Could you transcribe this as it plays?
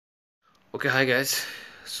Okay, hi guys.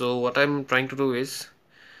 So what I'm trying to do is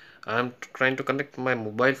I'm trying to connect my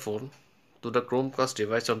mobile phone to the Chromecast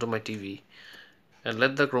device onto my TV and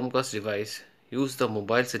let the Chromecast device use the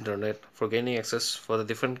mobile's internet for gaining access for the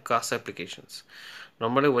different cast applications.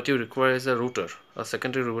 Normally what you require is a router, a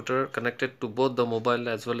secondary router connected to both the mobile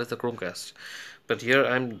as well as the Chromecast. But here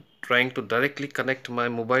I'm trying to directly connect my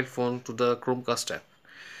mobile phone to the Chromecast app.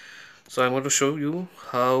 So I'm going to show you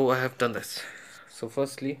how I have done this. So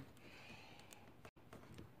firstly,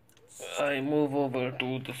 I move over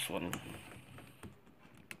to this one,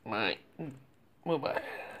 my mobile.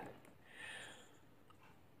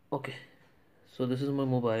 Okay, so this is my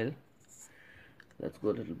mobile. Let's go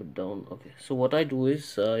a little bit down. Okay, so what I do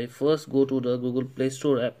is I first go to the Google Play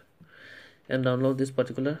Store app and download this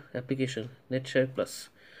particular application, NetShare Plus.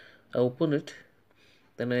 I open it,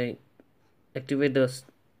 then I activate the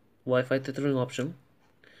Wi-Fi tethering option.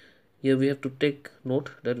 Here we have to take note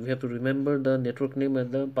that we have to remember the network name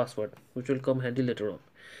and the password, which will come handy later on.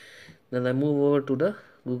 Then I move over to the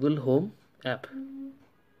Google Home app.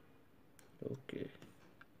 Okay,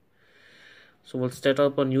 so we'll start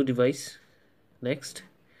up a new device. Next,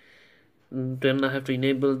 then I have to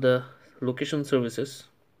enable the location services.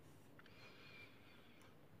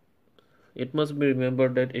 It must be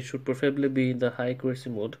remembered that it should preferably be in the high accuracy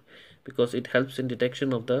mode because it helps in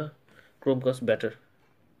detection of the Chromecast better.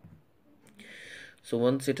 So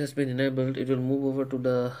once it has been enabled, it will move over to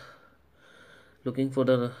the looking for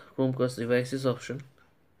the Chromecast devices option.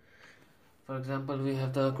 For example, we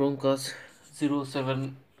have the Chromecast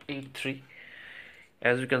 0783,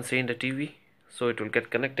 as you can see in the TV. So it will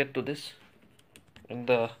get connected to this in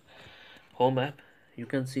the home app, you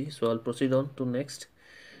can see. So I'll proceed on to next.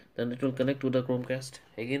 Then it will connect to the Chromecast.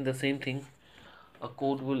 Again the same thing, a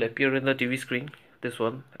code will appear in the TV screen, this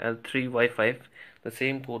one L3Y5. The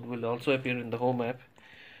same code will also appear in the home app,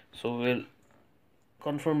 so we'll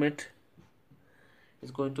confirm it.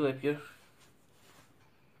 It's going to appear.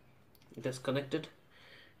 It has connected,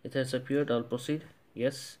 it has appeared. I'll proceed.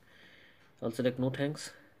 Yes, I'll select no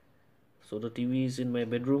thanks. So the TV is in my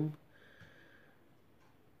bedroom,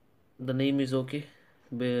 the name is okay,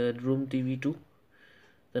 bedroom TV2.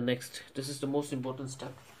 The next, this is the most important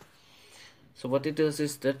step. So what it does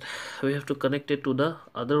is that we have to connect it to the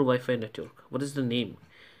other Wi-Fi network. What is the name?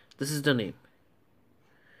 This is the name,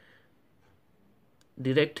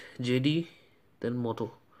 direct JD then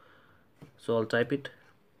Moto. So I'll type it,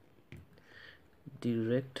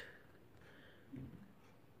 direct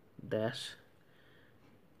dash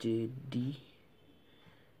JD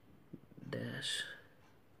dash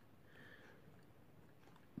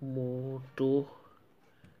Moto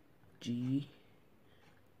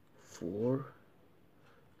G4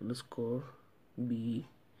 underscore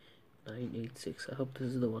B986. I hope this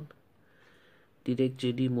is the one. Direct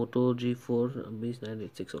JD Moto G4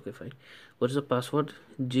 B986. Okay, fine. What is the password?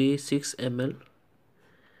 J6ML,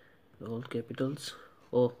 all capitals.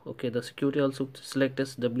 Oh, okay. The security also select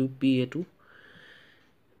as WPA2.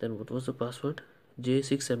 Then what was the password?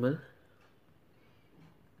 J6ML,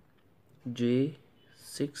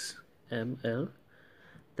 J6ML,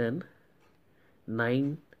 then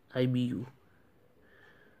 9 IBU.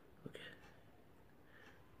 Okay,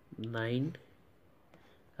 9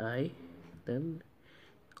 I, then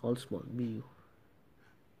all small BU,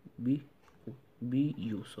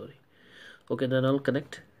 BU, sorry. Okay, then I'll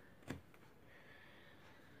connect.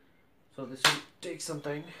 So this will take some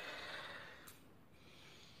time.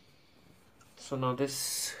 So now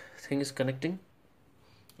this thing is connecting.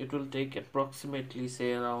 It will take approximately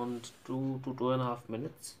say around 2 to 2.5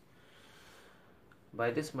 minutes. By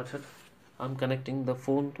this method, I'm connecting the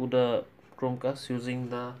phone to the Chromecast using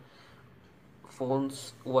the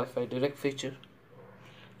phone's Wi-Fi direct feature.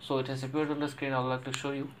 So it has appeared on the screen. I would like to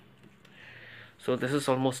show you. So this is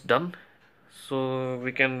almost done. So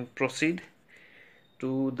we can proceed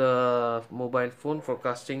to the mobile phone for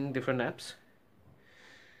casting different apps.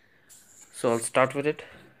 So I'll start with it.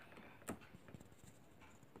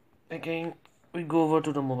 Again, we go over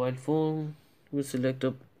to the mobile phone. We select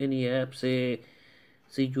up any app, say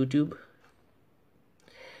YouTube.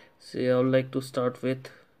 Say I would like to start with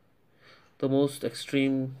the most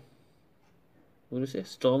extreme, what do you say,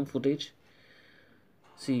 storm footage.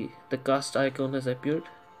 See, the cast icon has appeared.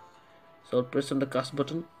 So I'll press on the cast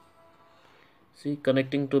button. See,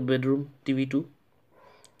 connecting to bedroom TV2.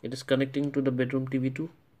 It is connecting to the bedroom TV2.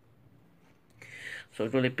 So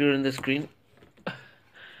it will appear in the screen.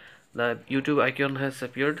 The YouTube icon has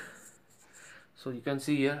appeared. So you can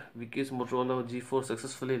see here, Vicky's Motorola G4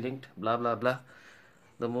 successfully linked, blah blah blah.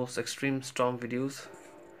 The most extreme storm videos.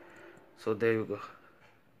 So there you go.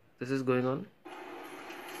 This is going on.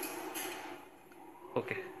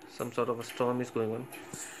 Okay, some sort of a storm is going on.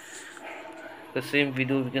 The same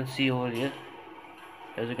video we can see over here,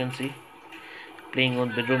 as you can see, playing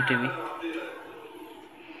on bedroom TV.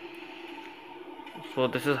 So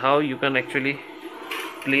this is how you can actually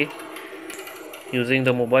play using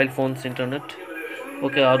the mobile phone's internet.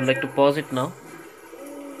 Okay, I would like to pause it now.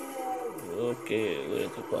 Okay, where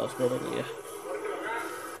is the pause button? Yeah.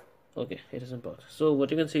 Okay, it isn't paused. So what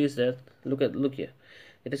you can see is that look here,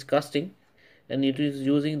 it is casting, and it is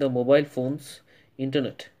using the mobile phone's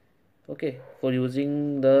internet. Okay, for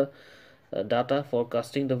using the data for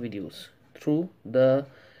casting the videos through the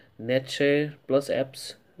NetShare Plus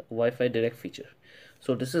apps Wi-Fi direct feature.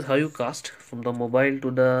 So this is how you cast from the mobile to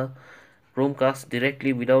the Chromecast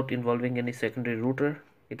directly without involving any secondary router.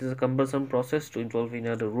 It is a cumbersome process to involve any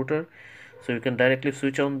other router, so you can directly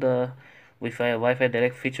switch on the Wi-Fi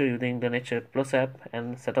direct feature using the NetShare Plus app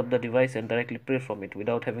and set up the device and directly play from it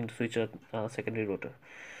without having to switch a secondary router.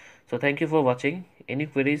 So thank you for watching. Any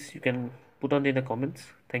queries you can put on in the comments.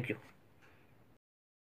 Thank you.